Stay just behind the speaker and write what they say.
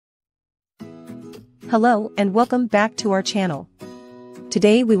Hello and welcome back to our channel.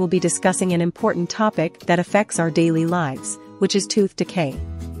 Today we will be discussing an important topic that affects our daily lives, which is tooth decay.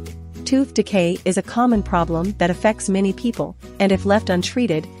 Tooth decay is a common problem that affects many people, and if left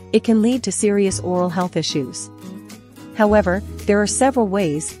untreated, it can lead to serious oral health issues. However, there are several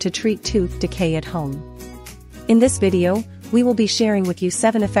ways to treat tooth decay at home. In this video, we will be sharing with you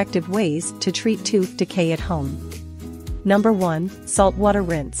 7 effective ways to treat tooth decay at home. Number 1. Saltwater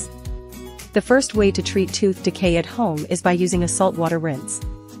rinse. The first way to treat tooth decay at home is by using a saltwater rinse.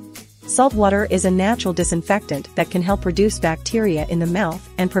 Saltwater is a natural disinfectant that can help reduce bacteria in the mouth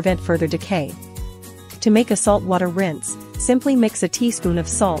and prevent further decay. To make a saltwater rinse, simply mix a teaspoon of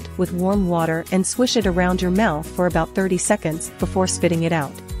salt with warm water and swish it around your mouth for about 30 seconds before spitting it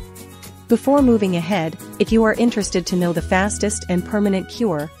out. Before moving ahead, if you are interested to know the fastest and permanent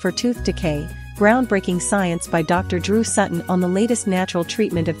cure for tooth decay, groundbreaking science by Dr. Drew Sutton on the latest natural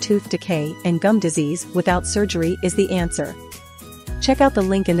treatment of tooth decay and gum disease without surgery is the answer. Check out the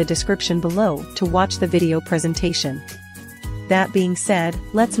link in the description below to watch the video presentation. That being said,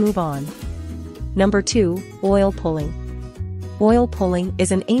 let's move on. Number 2. Oil pulling. Oil pulling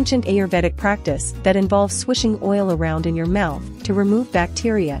is an ancient Ayurvedic practice that involves swishing oil around in your mouth to remove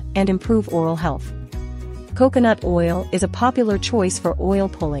bacteria and improve oral health. Coconut oil is a popular choice for oil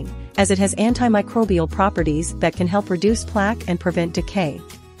pulling, as it has antimicrobial properties that can help reduce plaque and prevent decay.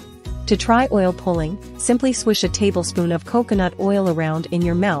 To try oil pulling, simply swish a tablespoon of coconut oil around in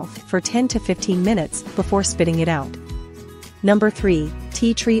your mouth for 10 to 15 minutes before spitting it out. Number 3.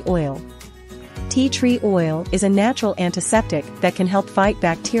 Tea tree oil. Tea tree oil is a natural antiseptic that can help fight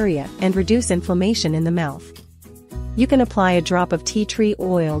bacteria and reduce inflammation in the mouth. You can apply a drop of tea tree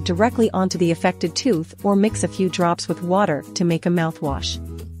oil directly onto the affected tooth or mix a few drops with water to make a mouthwash.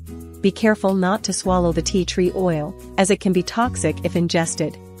 Be careful not to swallow the tea tree oil, as it can be toxic if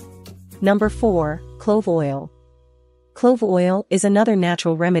ingested. Number 4. Clove oil. Clove oil is another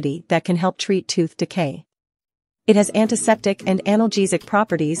natural remedy that can help treat tooth decay. It has antiseptic and analgesic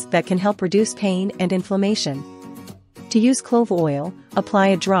properties that can help reduce pain and inflammation. To use clove oil, apply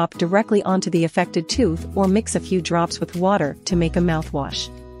a drop directly onto the affected tooth or mix a few drops with water to make a mouthwash.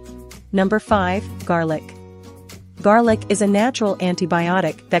 Number 5. Garlic. Garlic is a natural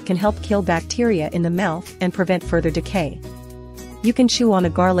antibiotic that can help kill bacteria in the mouth and prevent further decay. You can chew on a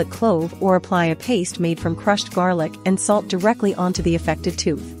garlic clove or apply a paste made from crushed garlic and salt directly onto the affected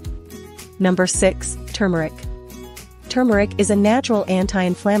tooth. Number 6. Turmeric. Turmeric is a natural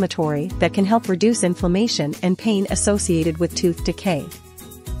anti-inflammatory that can help reduce inflammation and pain associated with tooth decay.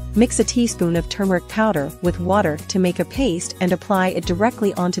 Mix a teaspoon of turmeric powder with water to make a paste and apply it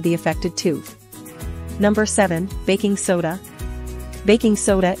directly onto the affected tooth. Number 7. Baking soda. Baking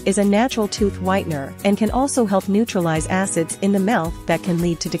soda is a natural tooth whitener and can also help neutralize acids in the mouth that can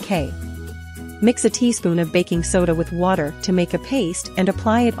lead to decay. Mix a teaspoon of baking soda with water to make a paste and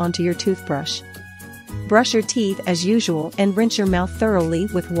apply it onto your toothbrush. Brush your teeth as usual and rinse your mouth thoroughly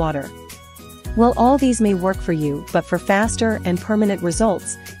with water. While all these may work for you, but for faster and permanent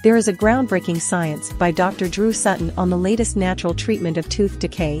results, there is a groundbreaking science by Dr. Drew Sutton on the latest natural treatment of tooth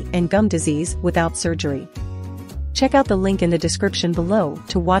decay and gum disease without surgery. Check out the link in the description below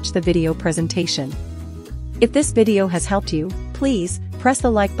to watch the video presentation. If this video has helped you, please press the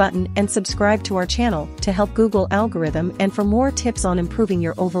like button and subscribe to our channel to help Google algorithm and for more tips on improving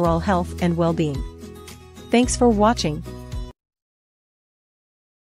your overall health and well-being. Thanks for watching.